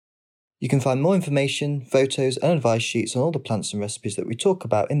You can find more information, photos and advice sheets on all the plants and recipes that we talk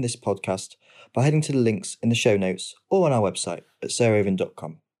about in this podcast by heading to the links in the show notes or on our website at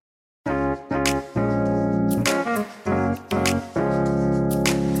sarahraven.com.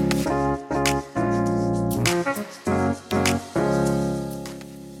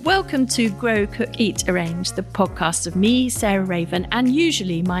 Welcome to Grow, Cook, Eat, Arrange, the podcast of me, Sarah Raven, and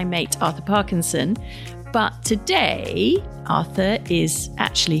usually my mate Arthur Parkinson. But today, Arthur is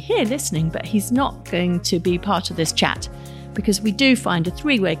actually here listening, but he's not going to be part of this chat because we do find a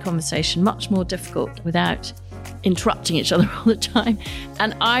three-way conversation much more difficult without interrupting each other all the time.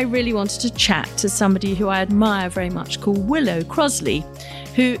 And I really wanted to chat to somebody who I admire very much called Willow Crosley,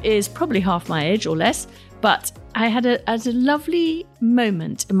 who is probably half my age or less. But I had a lovely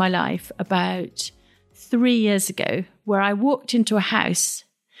moment in my life about 3 years ago where I walked into a house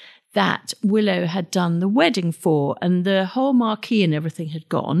that Willow had done the wedding for, and the whole marquee and everything had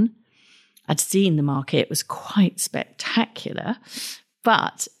gone. I'd seen the marquee, it was quite spectacular,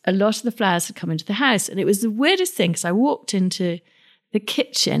 but a lot of the flowers had come into the house. And it was the weirdest thing because I walked into the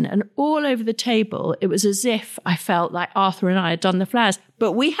kitchen and all over the table, it was as if I felt like Arthur and I had done the flowers,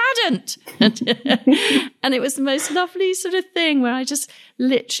 but we hadn't. And it was the most lovely sort of thing where I just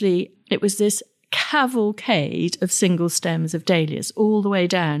literally, it was this cavalcade of single stems of dahlias all the way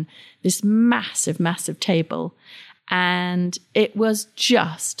down this massive, massive table. And it was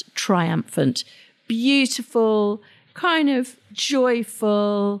just triumphant, beautiful, kind of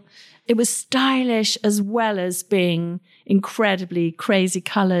joyful. It was stylish as well as being incredibly crazy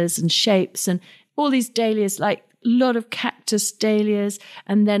colours and shapes and all these dahlias, like a lot of cactus dahlias,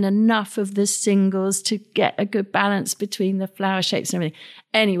 and then enough of the singles to get a good balance between the flower shapes and everything.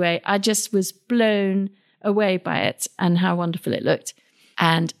 Anyway, I just was blown away by it and how wonderful it looked.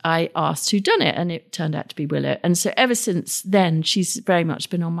 And I asked who'd done it, and it turned out to be Willow. And so ever since then, she's very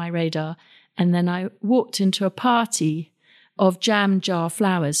much been on my radar. And then I walked into a party of Jam Jar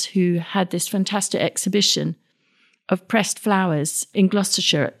Flowers, who had this fantastic exhibition of pressed flowers in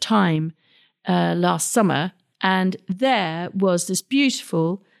Gloucestershire at Time last summer. And there was this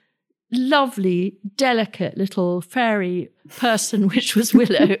beautiful, lovely, delicate little fairy person, which was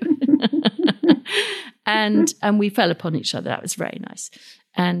Willow. and we fell upon each other. That was very nice.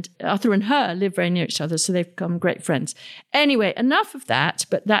 And Arthur and her live very near each other, so they've become great friends. Anyway, enough of that,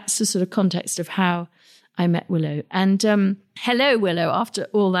 but that's the sort of context of how I met Willow. And hello, Willow, after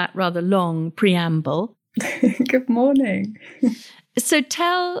all that rather long preamble. Good morning. So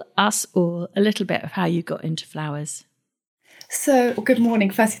tell us all a little bit of how you got into flowers. So, good morning.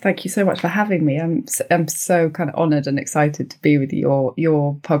 Firstly, thank you so much for having me. I'm so kind of honoured and excited to be with you.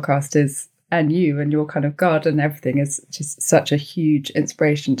 Your podcast is, and you and your kind of garden and everything is just such a huge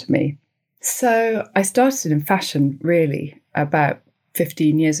inspiration to me. So I started in fashion really about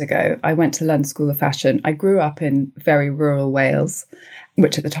 15 years ago. I went to London School of Fashion. I grew up in very rural Wales,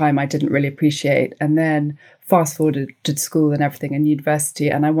 which at the time I didn't really appreciate. And then fast forwarded to school and everything and university,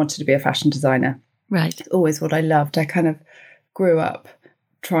 and I wanted to be a fashion designer. Right. It's always what I loved. I kind of grew up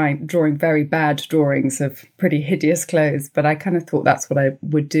drawing very bad drawings of pretty hideous clothes, but I kind of thought that's what I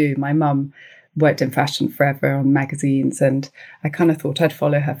would do. My mum worked in fashion forever on magazines, and I kind of thought I'd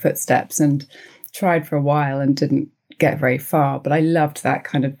follow her footsteps, and tried for a while and didn't get very far. But I loved that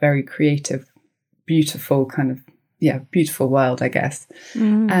kind of very creative, beautiful kind of, beautiful world, I guess.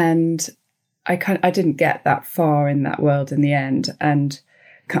 And I didn't get that far in that world in the end. And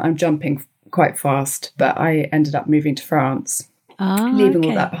I'm jumping quite fast, but I ended up moving to France, leaving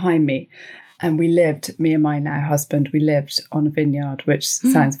all that behind me. And we lived, me and my now husband, we lived on a vineyard, which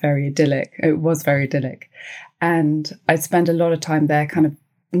sounds very idyllic. It was very idyllic. And I'd spend a lot of time there kind of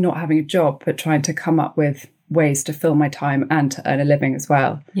not having a job, but trying to come up with ways to fill my time and to earn a living as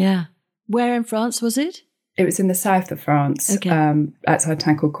well. Yeah. Where in France was it? It was in the south of France, outside a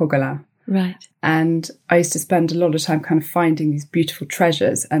town called Courgolin. Right. And I used to spend a lot of time kind of finding these beautiful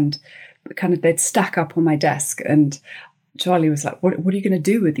treasures, and kind of they'd stack up on my desk, and Charlie was like, what are you going to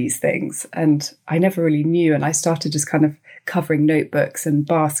do with these things? And I never really knew. And I started just kind of covering notebooks and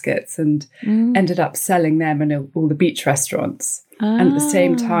baskets, and ended up selling them in all the beach restaurants. And at the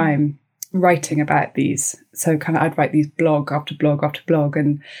same time, writing about these. So kind of I'd write these blog after blog after blog.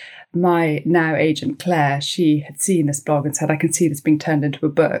 And my now agent, Claire, she had seen this blog and said, I can see this being turned into a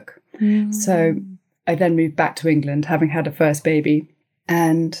book. So I then moved back to England, having had a first baby.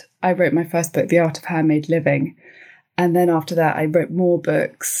 And I wrote my first book, The Art of Handmade Living. And then after that, I wrote more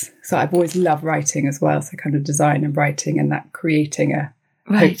books. So I've always loved writing as well. So kind of design and writing and that creating a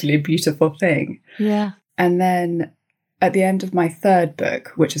hopefully a beautiful thing. Yeah. And then at the end of my third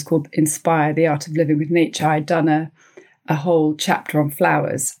book, which is called Inspire, The Art of Living with Nature, I'd done a whole chapter on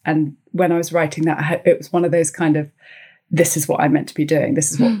flowers. And when I was writing that, it was one of those kind of, this is what I meant to be doing.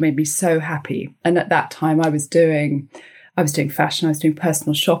 This is what made me so happy. And at that time I was doing fashion, I was doing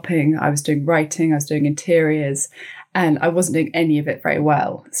personal shopping, I was doing writing, I was doing interiors, and I wasn't doing any of it very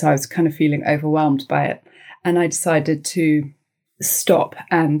well. So I was kind of feeling overwhelmed by it. And I decided to stop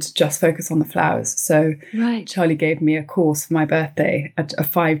and just focus on the flowers. So Charlie gave me a course for my birthday, a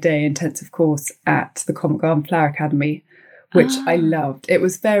 5-day intensive course at the Covent Garden Flower Academy, which I loved. It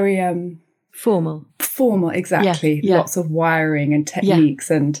was very formal, exactly. Lots of wiring and techniques,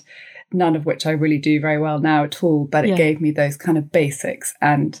 and none of which I really do very well now at all. But it gave me those kind of basics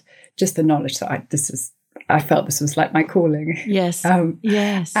and just the knowledge that I felt this was like my calling. Yes.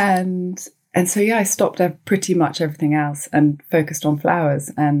 Yes. And so, I stopped pretty much everything else and focused on flowers.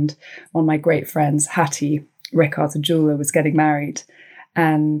 And one of my great friends, Hattie Rickard, a jeweller, was getting married.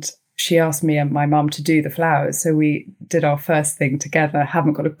 And she asked me and my mum to do the flowers. So we did our first thing together.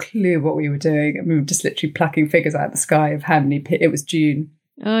 Haven't got a clue what we were doing. And we were just literally plucking figures out of the sky of how many, it was June.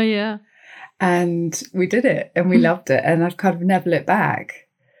 Oh, yeah. And we did it and we loved it. And I've kind of never looked back.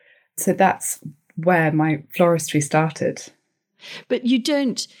 So that's where my floristry started. But you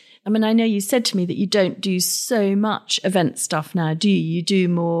don't... I mean, I know you said to me that you don't do so much event stuff now, do you? You do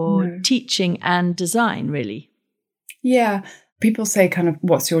more teaching and design, really. Yeah. People say kind of,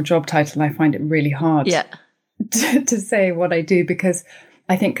 what's your job title? And I find it really hard to say what I do, because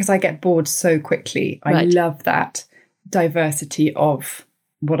I think because I get bored so quickly, I love that diversity of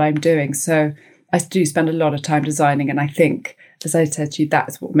what I'm doing. So I do spend a lot of time designing. And I think, as I said to you,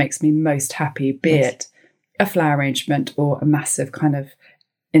 that's what makes me most happy, be it a flower arrangement or a massive kind of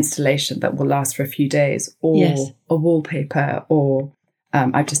installation that will last for a few days, or a wallpaper, or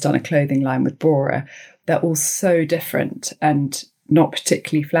I've just done a clothing line with Bora. They're all so different and not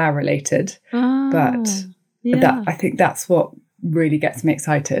particularly flower related, but I think that's what really gets me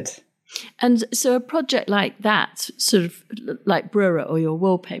excited. And so a project like that, sort of like Brura or your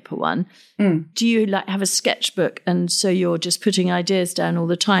wallpaper one, do you like have a sketchbook and so you're just putting ideas down all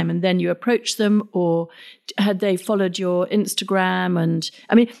the time and then you approach them, or had they followed your Instagram? And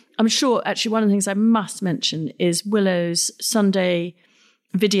I mean, I'm sure actually one of the things I must mention is Willow's Sunday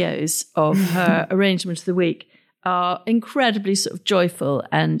videos of her arrangement of the week are incredibly sort of joyful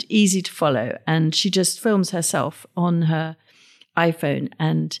and easy to follow. And she just films herself on her iPhone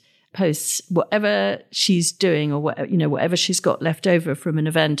and posts whatever she's doing, or whatever she's got left over from an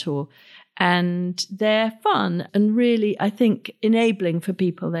event, and they're fun and really, I think, enabling for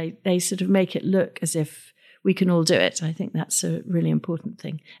people. They sort of make it look as if we can all do it. I think that's a really important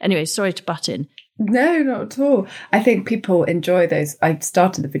thing. Anyway, sorry to butt in. No, not at all. I think people enjoy those. I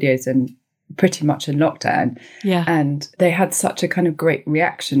started the videos pretty much in lockdown. Yeah. And they had such a kind of great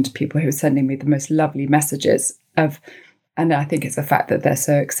reaction to people who were sending me the most lovely messages and I think it's the fact that they're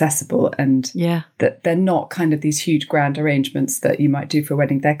so accessible and that they're not kind of these huge grand arrangements that you might do for a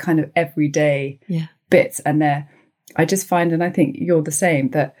wedding. They're kind of everyday bits. And I just find, and I think you're the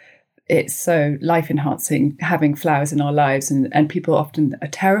same, that it's so life enhancing having flowers in our lives, and people often are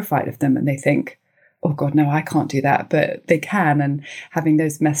terrified of them and they think, oh God, no, I can't do that. But they can. And having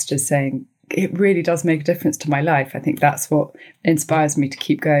those messages saying, it really does make a difference to my life. I think that's what inspires me to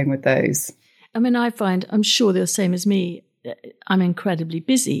keep going with those. I mean, I find, I'm sure they're the same as me, I'm incredibly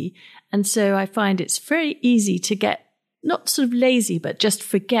busy. And so I find it's very easy to get, not sort of lazy, but just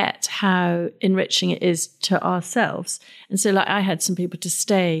forget how enriching it is to ourselves. And so like I had some people to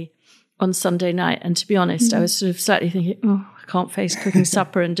stay on Sunday night. And to be honest, I was sort of slightly thinking, oh, I can't face cooking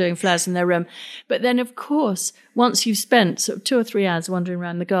supper and doing flowers in their room. But then, of course, once you've spent sort of 2 or 3 hours wandering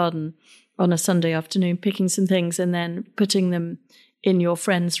around the garden on a Sunday afternoon, picking some things and then putting them in your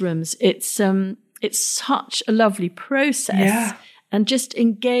friends' rooms, it's such a lovely process, and just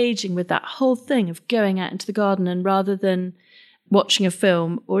engaging with that whole thing of going out into the garden, and rather than watching a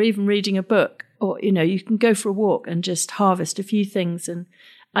film or even reading a book, or you can go for a walk and just harvest a few things. And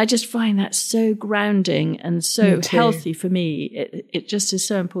I just find that so grounding and so healthy for me. It just is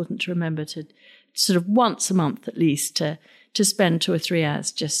so important to remember to sort of once a month at least to spend 2 or 3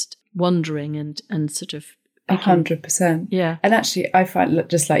 hours just wandering and sort of 100%. Yeah. And actually, I find,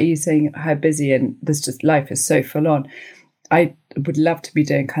 just like you saying how busy and there's just life is so full on. I would love to be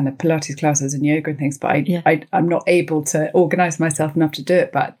doing kind of Pilates classes and yoga and things, but I'm not able to organise myself enough to do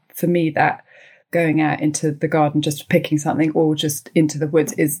it. But for me, that going out into the garden, just picking something, or just into the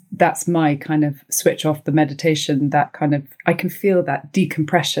woods, that's my kind of switch off, the meditation, that kind of, I can feel that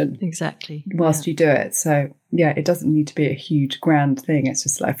decompression exactly whilst you do it. So yeah, it doesn't need to be a huge grand thing. It's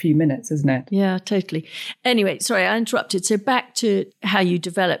just like a few minutes, isn't it? Yeah, totally. Anyway, sorry, I interrupted. So back to how you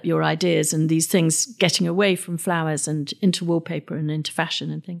develop your ideas and these things, getting away from flowers and into wallpaper and into fashion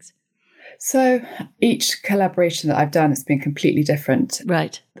and things. So each collaboration that I've done has been completely different.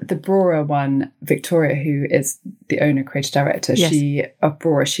 Right. The Brora one, Victoria, who is the owner, creative director, Yes. of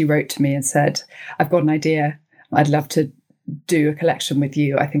Brora, she wrote to me and said, I've got an idea. I'd love to do a collection with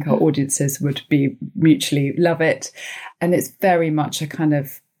you. I think our audiences would be mutually love it. And it's very much a kind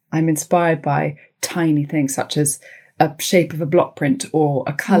of, I'm inspired by tiny things such as a shape of a block print or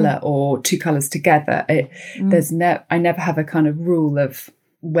a colour or two colours together. I never have a kind of rule of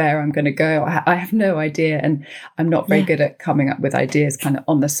where I'm going to go. I have no idea, and I'm not very good at coming up with ideas kind of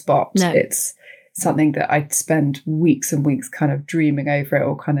on the spot. No. It's something that I'd spend weeks and weeks kind of dreaming over it,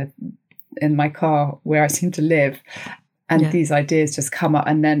 or kind of in my car where I seem to live, and these ideas just come up,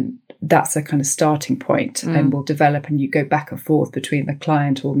 and then that's a kind of starting point, and will develop, and you go back and forth between the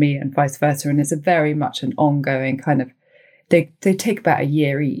client or me and vice versa, and it's a very much an ongoing kind of, they take about a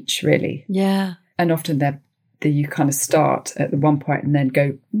year each, really. Yeah. And often you kind of start at the one point and then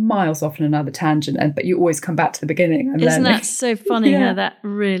go miles off on another tangent, but you always come back to the beginning. And Isn't that so funny how that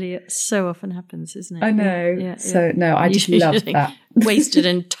really so often happens, isn't it? I know. Yeah. So no, I just love that. Wasted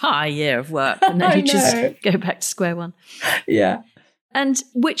an entire year of work, and then you just go back to square one. Yeah. And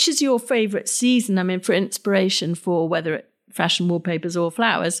which is your favourite season? I mean, for inspiration for whether it fashion wallpapers or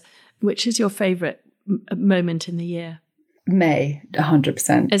flowers, which is your favourite moment in the year? May,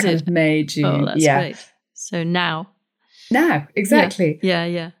 100%. Is it? May, June. Oh, that's great. So now, exactly.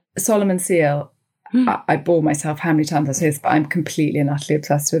 Yeah. Solomon Seal. I bore myself how many times I say this, but I'm completely and utterly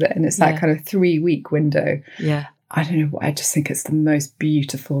obsessed with it. And it's that kind of 3-week window. Yeah. I don't know. I just think it's the most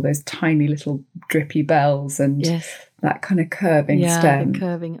beautiful. Those tiny little drippy bells and that kind of curving stem. The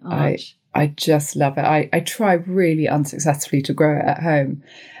curving arch. I just love it. I try really unsuccessfully to grow it at home,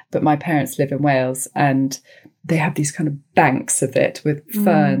 but my parents live in Wales and they have these kind of banks of it with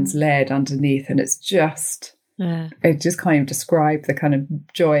ferns layered underneath, and it's just, I just can't even describe the kind of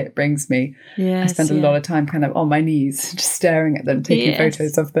joy it brings me. I spend a lot of time kind of on my knees, just staring at them, taking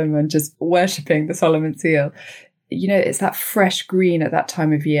photos of them and just worshipping the Solomon Seal. You know, it's that fresh green at that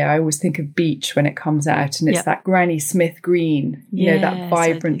time of year. I always think of beach when it comes out, and it's that Granny Smith green, you know, that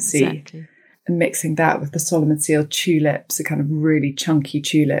vibrancy. Exactly. And mixing that with the Solomon Seal tulips, the kind of really chunky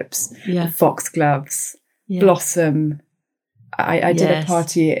tulips, the foxgloves, blossom. I did a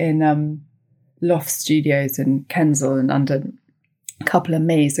party in Loft Studios in Kensal in London a couple of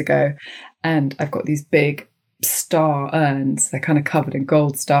Mays ago, and I've got these big star urns. They're kind of covered in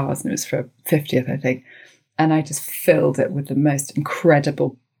gold stars, and it was for 50th, I think. And I just filled it with the most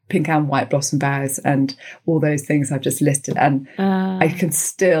incredible pink and white blossom boughs and all those things I've just listed. And I can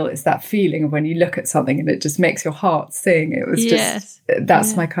still, it's that feeling of when you look at something and it just makes your heart sing. It was just,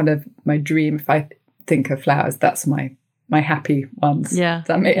 that's my kind of, my dream. If I think of flowers, that's my happy ones. Yeah. Does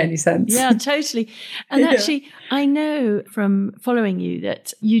that make any sense? Yeah, totally. And actually, I know from following you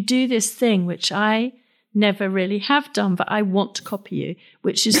that you do this thing, which I never really have done, but I want to copy you,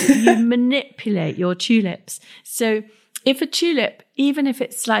 which is that you manipulate your tulips. So if a tulip, even if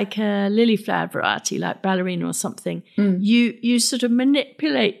it's like a lily flower variety, like ballerina or something, you sort of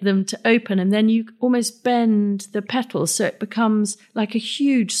manipulate them to open, and then you almost bend the petals so it becomes like a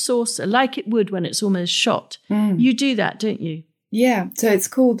huge saucer, like it would when it's almost shot. You do that, don't you? Yeah, so it's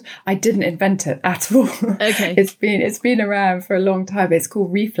called, I didn't invent it at all. Okay. It's been around for a long time. It's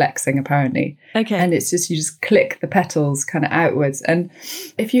called reflexing, apparently. Okay. And it's just, you just click the petals kind of outwards. And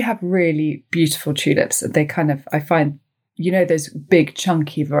if you have really beautiful tulips, they kind of, I find, you know, those big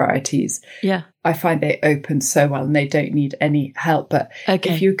chunky varieties. Yeah. I find they open so well and they don't need any help. But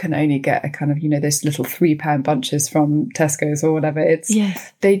if you can only get a kind of, you know, those little £3 bunches from Tesco's or whatever,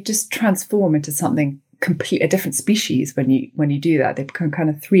 they just transform into something complete, a different species when you do that. They become kind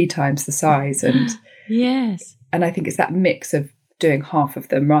of 3 times the size. And and I think it's that mix of doing half of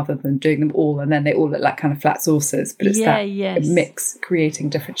them rather than doing them all, and then they all look like kind of flat saucers, but it's that mix creating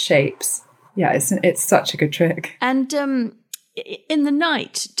different shapes. Yeah, it's such a good trick. And in the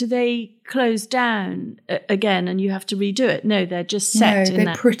night, do they close down again and you have to redo it? No, they're just set. No,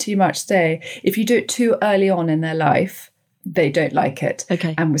 they pretty much stay. If you do it too early on in their life, they don't like it.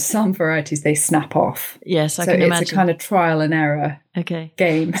 Okay. And with some varieties, they snap off. Yes, I can imagine. So it's a kind of trial and error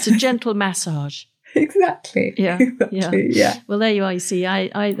game. It's a gentle massage. Exactly. Yeah. Exactly. Yeah. Well, there you are. You see,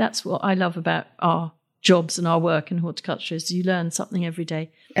 I that's what I love about our jobs and our work in horticulture is you learn something every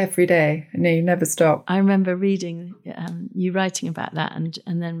day. Every day. No, you never stop. I remember reading you writing about that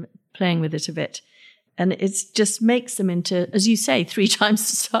and then playing with it a bit. And it just makes them into, as you say, 3 times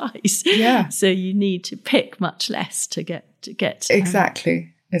the size. Yeah. So you need to pick much less to get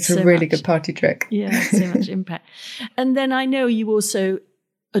exactly. It's so a really much. good party trick. Yeah, so much impact. And then I know you also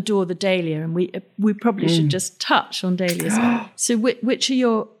adore the dahlia, and we probably should just touch on dahlias. So which are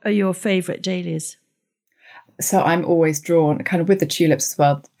your favourite dahlias? So I'm always drawn, kind of with the tulips as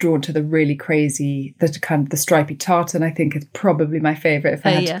well, drawn to the really crazy, the stripy tartan, I think is probably my favourite if I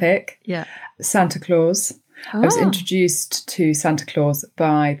had to pick. Yeah. Santa Claus. I was introduced to Santa Claus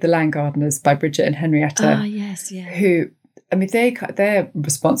by the Land Gardeners, by Bridget and Henrietta. Ah, yes, yeah. Who, I mean, they're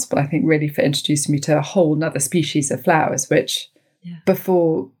responsible, I think, really for introducing me to a whole nother species of flowers, which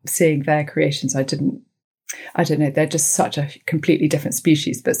before seeing their creations, I don't know, they're just such a completely different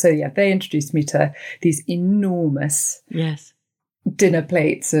species. But so, yeah, they introduced me to these enormous dinner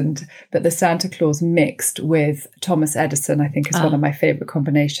plates, but the Santa Claus mixed with Thomas Edison, I think, is one of my favourite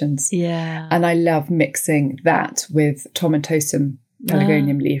combinations. Yeah. And I love mixing that with Tomentosum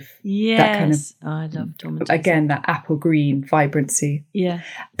pelargonium leaf. Yes. That kind of, I love Tomentosum. Again, that apple green vibrancy. Yeah.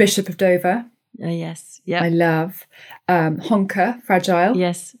 Bishop of Dover. Yes. Yeah. I love. Honker, fragile.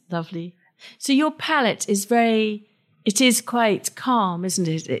 Yes. Lovely. So your palette is it is quite calm, isn't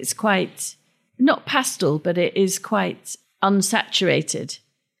it? It's quite, not pastel, but it is quite unsaturated.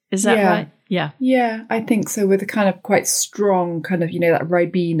 Is that right? Yeah. Yeah, I think so, with a kind of quite strong kind of, that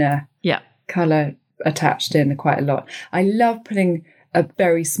Ribena colour attached in quite a lot. I love putting a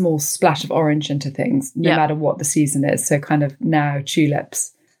very small splash of orange into things, no matter what the season is. So kind of now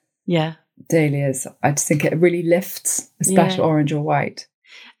tulips, dahlias, I just think it really lifts a splash of orange or white.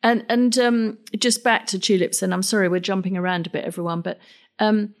 And just back to tulips, and I'm sorry we're jumping around a bit, everyone, but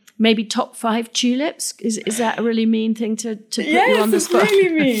maybe top 5 tulips? Is that a really mean thing to put you on the spot?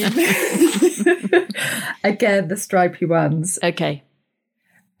 Yes, really mean. Again, the stripy ones. Okay.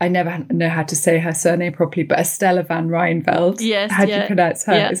 I never know how to say her surname properly, but Estella van Rynveld. Yes. How do you pronounce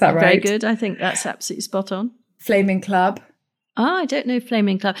her? Yeah, is that right? Very good. I think that's absolutely spot on. Flaming Club. I don't know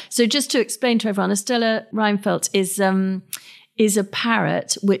Flaming Club. So just to explain to everyone, Estella Rynveld is a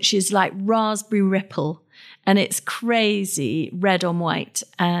parrot which is like raspberry ripple, and it's crazy red on white.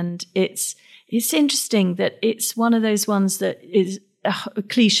 And it's interesting that it's one of those ones that is a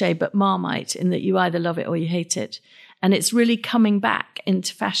cliche but Marmite, in that you either love it or you hate it. And it's really coming back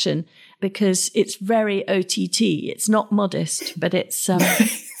into fashion because it's very OTT. It's not modest, but it's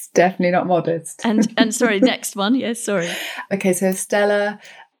it's definitely not modest. and sorry, next one. Yes, sorry. Okay, so Stella,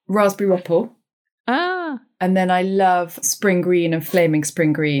 Raspberry Ripple. And then I love Spring Green and Flaming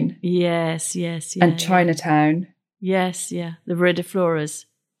Spring Green. Yes. And Chinatown. Yes, the Viridifloras.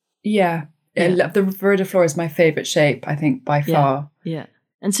 Yeah. I love the Viridiflora is my favourite shape, I think, by far. Yeah.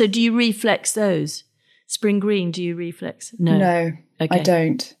 And so do you reflex those? Spring Green, do you reflex? No. Okay. I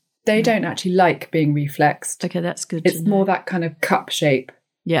don't. They don't actually like being reflexed. Okay, that's good. It's more that kind of cup shape.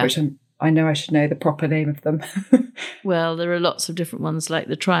 Yeah. Which I know I should know the proper name of them. Well, there are lots of different ones like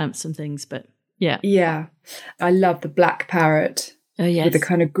the Triumphs and things, but yeah. Yeah. I love the black parrot. Oh, yes. With the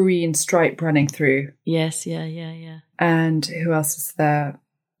kind of green stripe running through. Yes, yeah. And who else is there?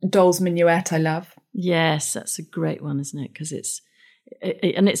 Doll's Minuet, I love. Yes, that's a great one, isn't it? Because it's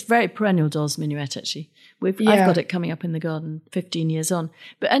very perennial, Doll's Minuet, actually. I've got it coming up in the garden 15 years on.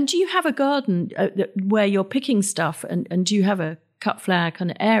 And do you have a garden where you're picking stuff, and do you have a cut flower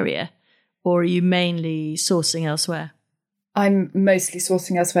kind of area, or are you mainly sourcing elsewhere? I'm mostly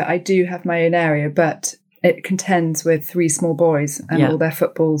sourcing elsewhere. I do have my own area, but it contends with 3 small boys and all their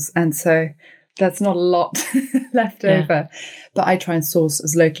footballs. And so that's not a lot left over. But I try and source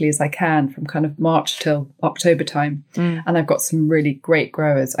as locally as I can from kind of March till October time. And I've got some really great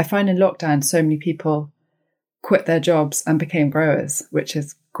growers. I find in lockdown, so many people quit their jobs and became growers, which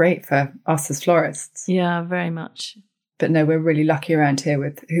is great for us as florists. Yeah, very much. But no, we're really lucky around here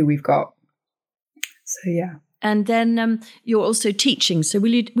with who we've got. So, yeah. And then you're also teaching. So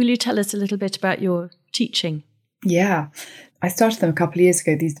will you tell us a little bit about your teaching? Yeah. I started them a couple of years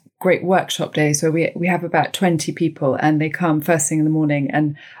ago, these great workshop days where we have about 20 people and they come first thing in the morning.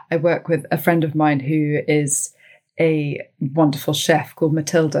 And I work with a friend of mine who is a wonderful chef called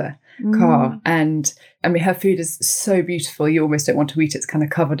Matilda Carr. And I mean, her food is so beautiful. You almost don't want to eat it. It's kind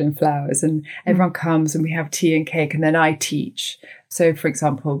of covered in flowers, and everyone comes and we have tea and cake, and then I teach. So for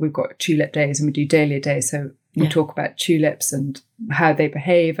example, we've got tulip days and we do dahlia days. So we talk about tulips and how they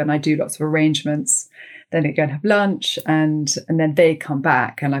behave, and I do lots of arrangements. then they go and have lunch, and then they come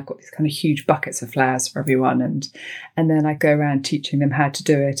back, and I've got these kind of huge buckets of flowers for everyone, and then I go around teaching them how to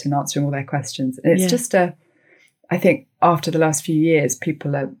do it and answering all their questions. And it's just I think after the last few years,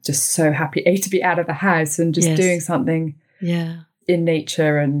 people are just so happy to be out of the house and just doing something in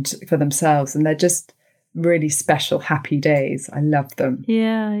nature and for themselves, and they're just really special, happy days. I love them.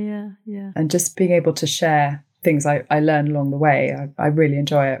 Yeah. And just being able to share things I learn along the way, I really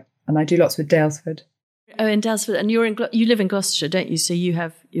enjoy it. And I do lots with Daylesford. Oh, in Daylesford. And you live in Gloucestershire, don't you? So you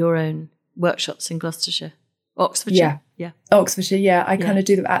have your own workshops in Gloucestershire. Oxfordshire? Yeah. Oxfordshire, yeah. I kind of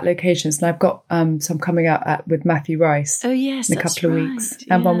do them at locations. And I've got some coming up with Matthew Rice. Oh, yes, in a couple of weeks.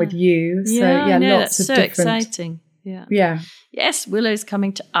 And one with you. So, lots of different... so exciting. Yeah. Yes, Willow's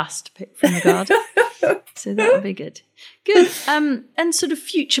coming to us to pick from the garden. So that'll be good. Good. And sort of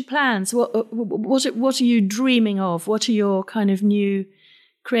future plans. What are you dreaming of? What are your kind of new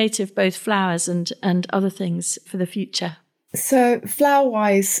creative, both flowers and other things for the future? So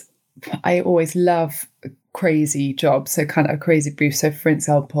flower-wise, I always love crazy jobs. So kind of a crazy brief. So for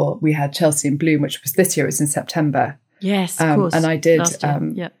example, we had Chelsea in Bloom, which was this year. It was in September. Yes, of course. And I did...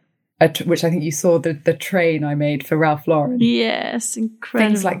 which I think you saw the train I made for Ralph Lauren. Yes, incredible.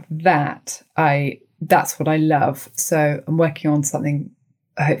 Things like that, that's what I love. So I'm working on something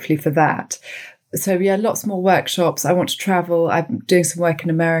hopefully for that. So lots more workshops. I want to travel. I'm doing some work in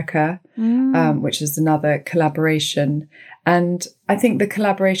America, which is another collaboration. And I think the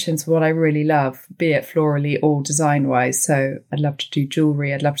collaborations are what I really love, be it florally or design-wise. So I'd love to do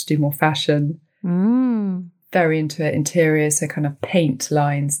jewellery. I'd love to do more fashion. Very into interiors, so kind of paint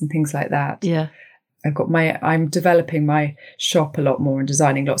lines and things like that. Yeah. I'm developing my shop a lot more and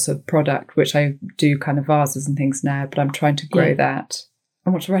designing lots of product, which I do kind of vases and things now, but I'm trying to grow that. I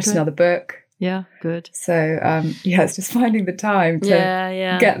want to write another book. Yeah, good. So, it's just finding the time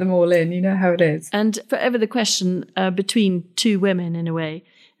to get them all in. You know how it is. And forever the question between two women, in a way,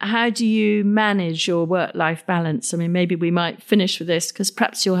 how do you manage your work-life balance? I mean, maybe we might finish with this because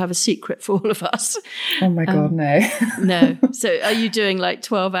perhaps you'll have a secret for all of us. Oh my God, no. No. So are you doing like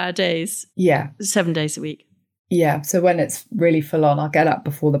 12-hour days? Yeah. 7 days a week? Yeah. So when it's really full on, I'll get up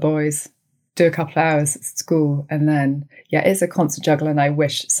before the boys, do a couple of hours at school, and then, it's a constant juggle. And I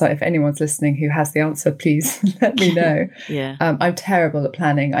wish, so if anyone's listening who has the answer, please let me know. I'm terrible at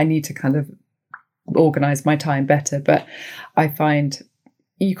planning. I need to kind of organise my time better, but I find...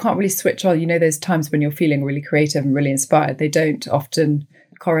 you can't really switch on. You know, there's times when you're feeling really creative and really inspired. They don't often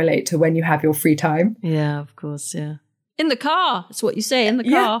correlate to when you have your free time. Yeah, of course, yeah. In the car, that's what you say, in the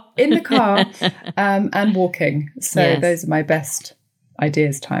car. Yeah, in the car and walking. So those are my best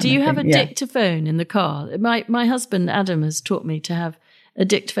ideas time. Do you have a dictaphone in the car? My husband, Adam, has taught me to have a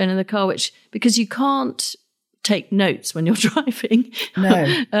dictaphone in the car, because you can't take notes when you're driving.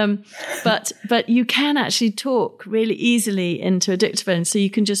 No. But you can actually talk really easily into a dictaphone, so you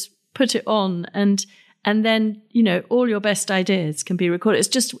can just put it on and then, all your best ideas can be recorded. It's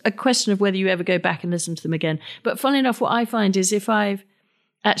just a question of whether you ever go back and listen to them again. But funnily enough, what I find is if I've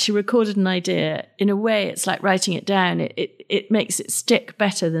actually recorded an idea, in a way, it's like writing it down. It makes it stick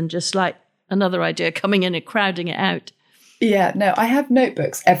better than just like another idea coming in and crowding it out. Yeah, no, I have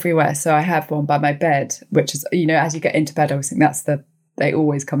notebooks everywhere. So I have one by my bed, which is, as you get into bed, I always think they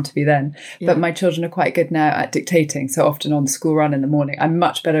always come to me then. Yeah. But my children are quite good now at dictating. So often on the school run in the morning, I'm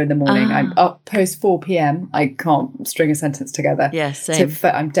much better in the morning. I'm up post 4 p.m. I can't string a sentence together. Yeah, same. So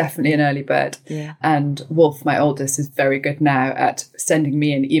I'm definitely an early bird. Yeah. And Wolf, my oldest, is very good now at sending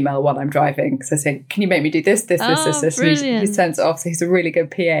me an email while I'm driving. So saying, can you make me do this? And he sends it off. So he's a really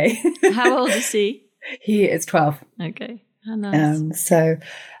good PA. How old is he? He is 12. Okay. How nice.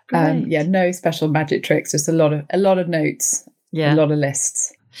 No special magic tricks, just a lot of notes, a lot of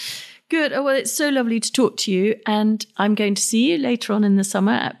lists. Good. Oh, well, it's so lovely to talk to you, and I'm going to see you later on in the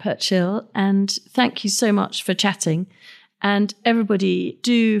summer at Perch Hill, and thank you so much for chatting. And everybody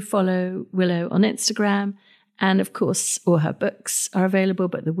do follow Willow on Instagram, and of course all her books are available,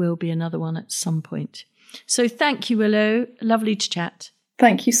 but there will be another one at some point. So thank you, Willow. Lovely to chat.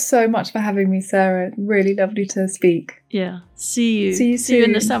 Thank you so much for having me, Sarah. Really lovely to speak. Yeah. See you soon. See you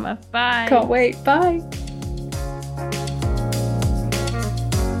in the summer. Bye. Can't wait. Bye.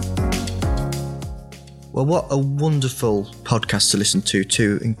 Well, what a wonderful podcast to listen to.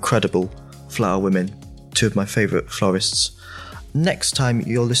 Two incredible flower women, two of my favourite florists. Next time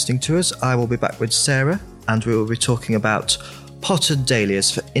you're listening to us, I will be back with Sarah, and we will be talking about potted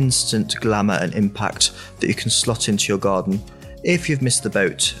dahlias for instant glamour and impact that you can slot into your garden if you've missed the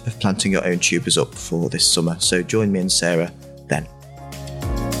boat of planting your own tubers up for this summer. So join me and Sarah then.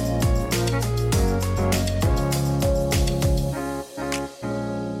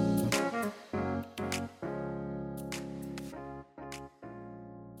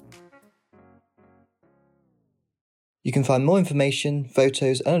 You can find more information,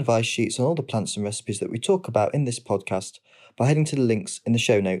 photos and advice sheets on all the plants and recipes that we talk about in this podcast by heading to the links in the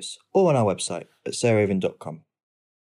show notes or on our website at sarahraven.com.